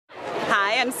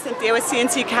am Cynthia with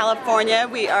CNC California.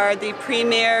 We are the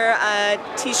premier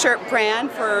t-shirt brand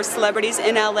for celebrities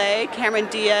in LA. Cameron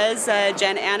Diaz,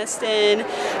 Jen Aniston,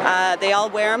 they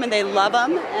all wear them and they love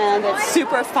them. And it's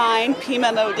super fine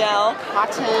Pima model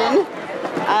cotton.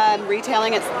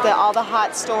 Retailing at all the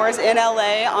hot stores in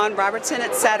LA, on Robertson,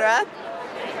 etc.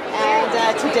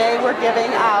 And today we're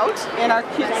giving out in our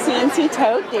cute CNC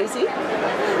tote, Daisy,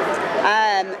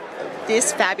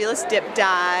 this fabulous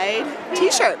dip-dyed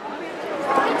t-shirt.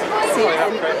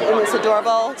 In this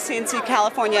adorable CNC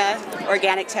California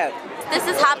organic tote. This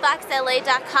is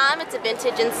hotboxla.com. It's a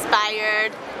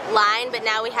vintage-inspired line, but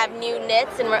now we have new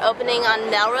knits, and we're opening on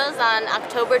Melrose on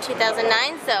October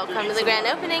 2009, so come to the grand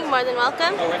opening, more than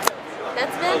welcome.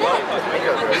 That's been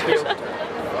it.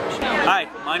 Hi,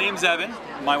 my name's Evan.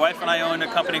 My wife and I own a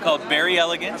company called Berry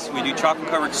Elegance. We do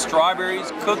chocolate-covered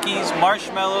strawberries, cookies,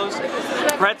 marshmallows,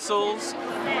 pretzels,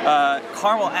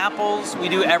 caramel apples. We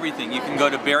do everything. You can go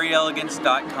to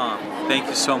berryelegance.com. Thank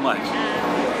you so much.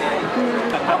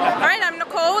 Alright, I'm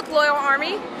Nicole with Loyal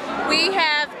Army. We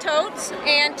have totes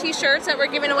and t-shirts that we're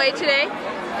giving away today.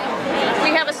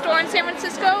 We have a store in San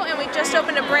Francisco, and we just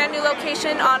opened a brand new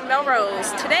location on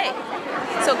Melrose today.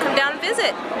 So come down and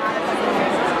visit.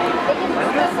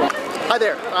 Hi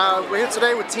there, we're here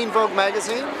today with Teen Vogue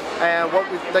magazine, and what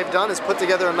they've done is put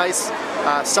together a nice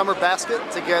summer basket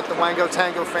to get the Wango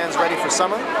Tango fans ready for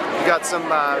summer. We've got some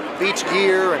beach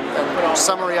gear and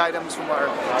summery items from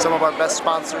some of our best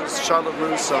sponsors, Charlotte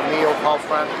Russe, O'Neill, Paul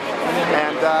Friend,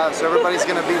 and so everybody's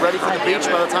going to be ready for the beach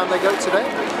by the time they go today.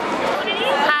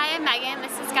 Hi, I'm Megan.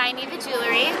 This is Guy Neva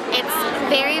Jewelry. It's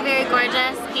very, very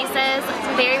gorgeous pieces,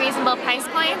 very reasonable price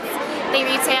points. They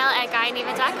retail at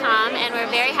guyneva.com, and we're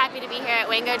very happy to be here at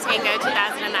Wango Tango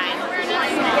 2009.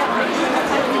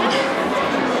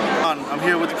 I'm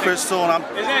here with Crystal, and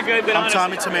I'm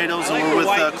Tommy Tomatoes, and we're with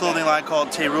a clothing line called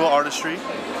Teruo Artistry.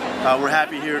 We're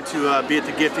happy here to be at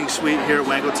the gifting suite here at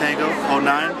Wango Tango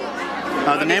 09.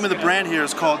 The name of the brand here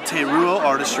is called Teruo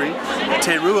Artistry.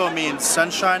 Teruo means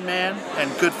sunshine man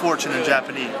and good fortune in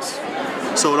Japanese.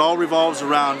 So it all revolves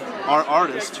around our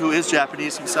artist, who is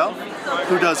Japanese himself,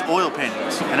 who does oil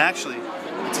paintings. And actually,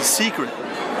 it's a secret,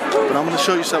 but I'm going to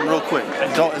show you something real quick.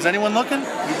 Is anyone looking?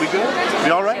 We good?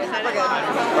 We all right? We're good.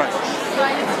 All right.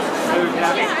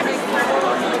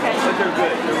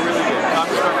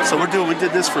 So we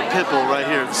did this for Pitbull right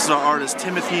here. This is our artist,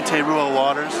 Timothy Teruo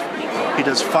Waters. He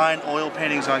does fine oil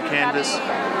paintings on canvas.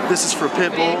 This is for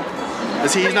Pitbull.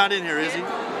 He's not in here, is he?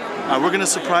 We're going to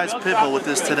surprise Pitbull with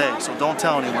this today, so don't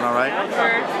tell anyone, all right?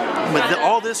 But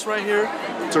all this right here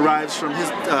derives from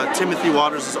his Timothy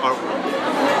Waters'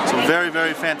 artwork. So very,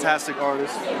 very fantastic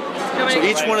artist. So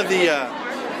each one of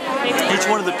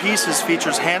the pieces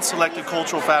features hand-selected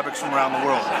cultural fabrics from around the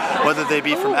world, whether they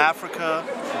be from Africa,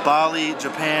 Bali,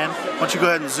 Japan. Why don't you go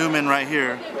ahead and zoom in right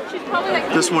here?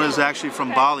 This one is actually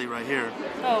from Bali right here.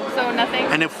 Oh, so nothing?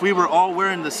 And if we were all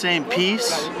wearing the same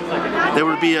piece, there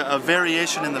would be a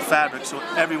variation in the fabric, so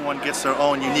everyone gets their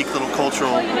own unique little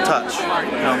cultural touch. You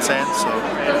know what I'm saying? So,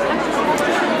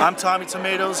 I'm Tommy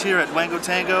Tomatoes here at Wango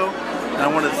Tango, and I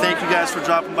wanted to thank you guys for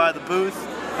dropping by the booth,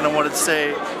 and I wanted to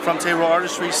say, from Teruo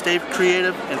Artistry, stay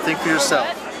creative and think for yourself.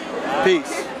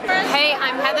 Peace. Hey,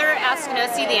 I'm Heather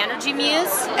Askinosi, the Energy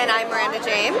Muse. And I'm Miranda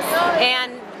James.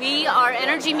 And we are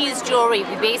Energy Muse Jewelry.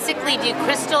 We basically do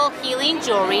crystal healing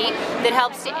jewelry that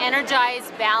helps to energize,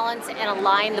 balance, and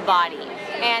align the body.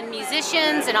 And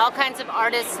musicians and all kinds of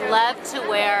artists love to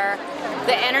wear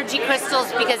the energy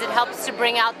crystals because it helps to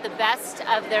bring out the best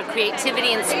of their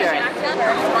creativity and spirit.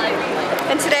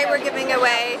 And today we're giving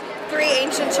away 3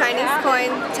 ancient Chinese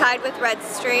coins tied with red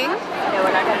string.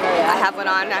 I have one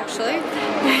on actually.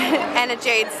 And a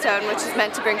jade stone, which is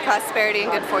meant to bring prosperity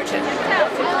and good fortune.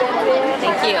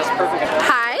 Thank you.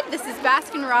 Hi, this is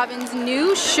Baskin Robbins'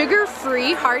 new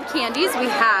sugar-free hard candies. We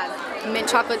have mint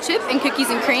chocolate chip and cookies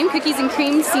and cream. Cookies and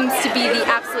cream seems to be the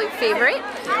absolute favorite,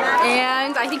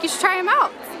 and I think you should try them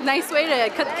out. Nice way to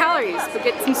cut the calories, but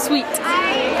get some sweet.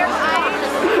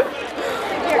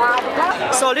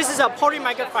 So this is a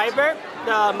polymicrofiber,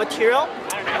 the material.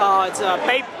 It's a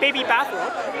baby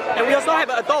bathrobe, and we also have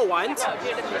adult ones.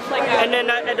 And then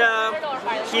at the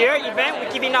here event,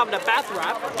 we're giving out the bath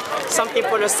wrap, something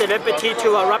for the celebrity to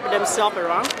wrap themselves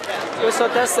around. Also,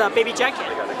 that's a baby jacket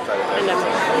and then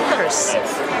purse.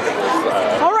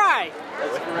 All right.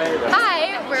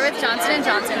 Hi, we're with Johnson &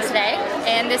 Johnson today,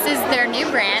 and this is their new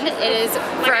brand. It is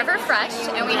Forever Fresh,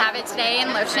 and we have it today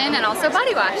in lotion and also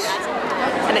body wash.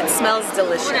 And it smells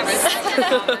delicious.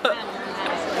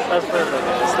 That's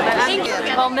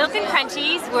perfect. Well, Milk and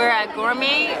Crunchies, we're a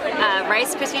gourmet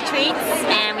Rice Krispie treats,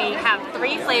 and we have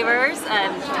 3 flavors,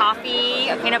 toffee,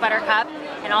 a peanut butter cup,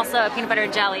 and also a peanut butter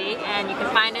jelly. And you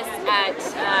can find us at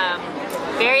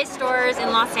various stores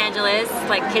in Los Angeles,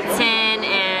 like Kitson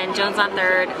and Jones on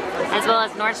 3rd, as well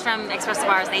as Nordstrom Express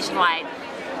bars nationwide.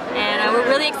 And we're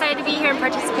really excited to be here and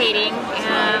participating,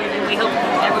 and we hope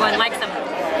everyone likes them.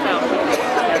 So,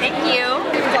 thank you.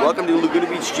 Welcome to Laguna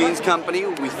Beach Jeans Company.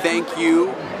 We thank you,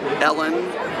 Ellen,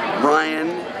 Ryan,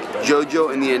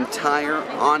 Jojo, and the entire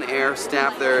on-air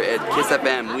staff there at Kiss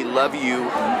FM. We love you,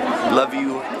 love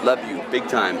you, love you, big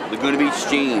time. Laguna Beach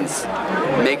Jeans,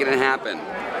 making it happen.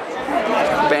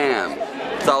 Bam.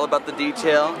 It's all about the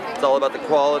detail. It's all about the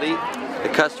quality. The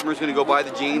customer's going to go buy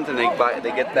the jeans and they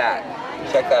get that.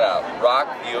 Check that out. Rock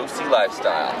the OC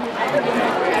lifestyle.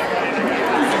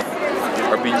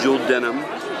 Our bejeweled denim,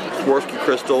 Swarovski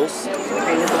crystals,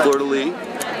 fleur-de-lis,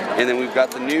 and then we've got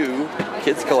the new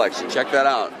kids collection. Check that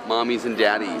out, mommies and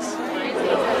daddies.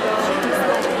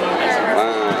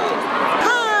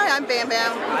 Hi, I'm Bam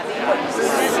Bam.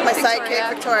 This is my sidekick,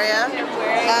 Victoria.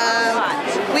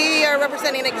 We are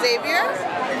representing Xavier,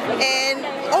 and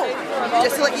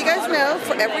just to let you guys know,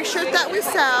 for every shirt that we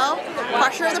sell, a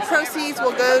portion of the proceeds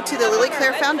will go to the Lily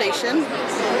Claire Foundation,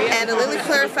 and the Lily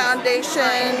Claire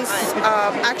Foundation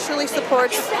actually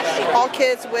supports all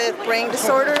kids with brain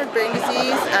disorder, brain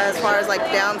disease, as far as like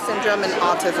Down syndrome and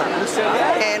autism.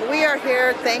 And we are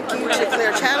here, thank you to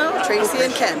Clear Channel, Tracy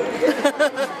and Ken.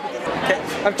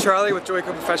 I'm Charlie with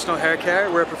Joyco Professional Hair Care.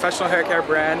 We're a professional hair care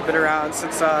brand, been around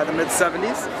since the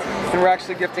mid-70s, and we're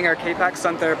actually gifting our K-Pack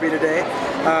Sun Therapy today.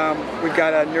 We've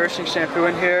got a nourishing shampoo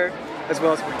in here, as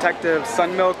well as protective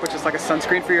sun milk, which is like a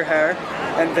sunscreen for your hair,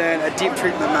 and then a deep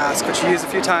treatment mask, which you use a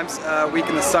few times a week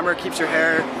in the summer, keeps your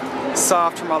hair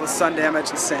soft from all the sun damage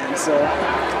and sand. So.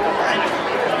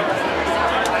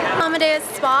 Amadeus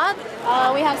Spa.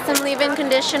 We have some leave-in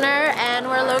conditioner, and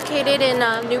we're located in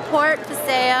Newport,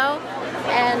 Paseo,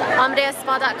 and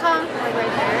AmadeusSpa.com.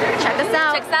 Check us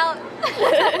out. Check us out.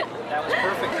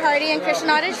 Hardy and Christian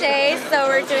Audager, so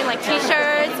we're doing like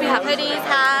t-shirts, we have hoodies,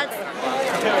 hats,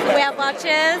 we have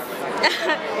watches,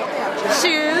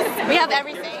 shoes, we have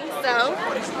everything. So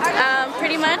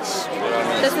pretty much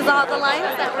this is all the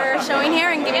lines that we're showing here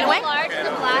and giving away.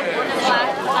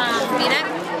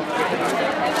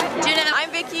 I'm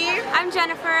Vicky. I'm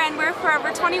Jennifer, and we're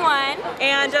Forever 21.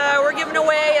 And we're giving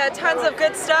away tons of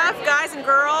good stuff, guys and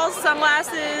girls,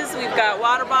 sunglasses, we've got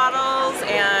water bottles,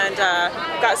 and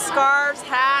we've got scarves,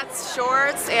 hats,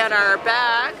 shorts, and our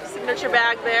bag, signature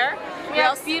bag there. We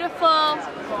have beautiful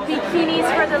bikinis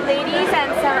for the ladies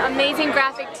and some amazing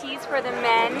graphic tees for the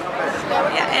men.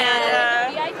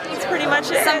 Yeah, and that's pretty much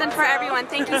it. Something for everyone.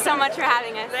 Thank you so much for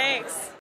having us. Thanks.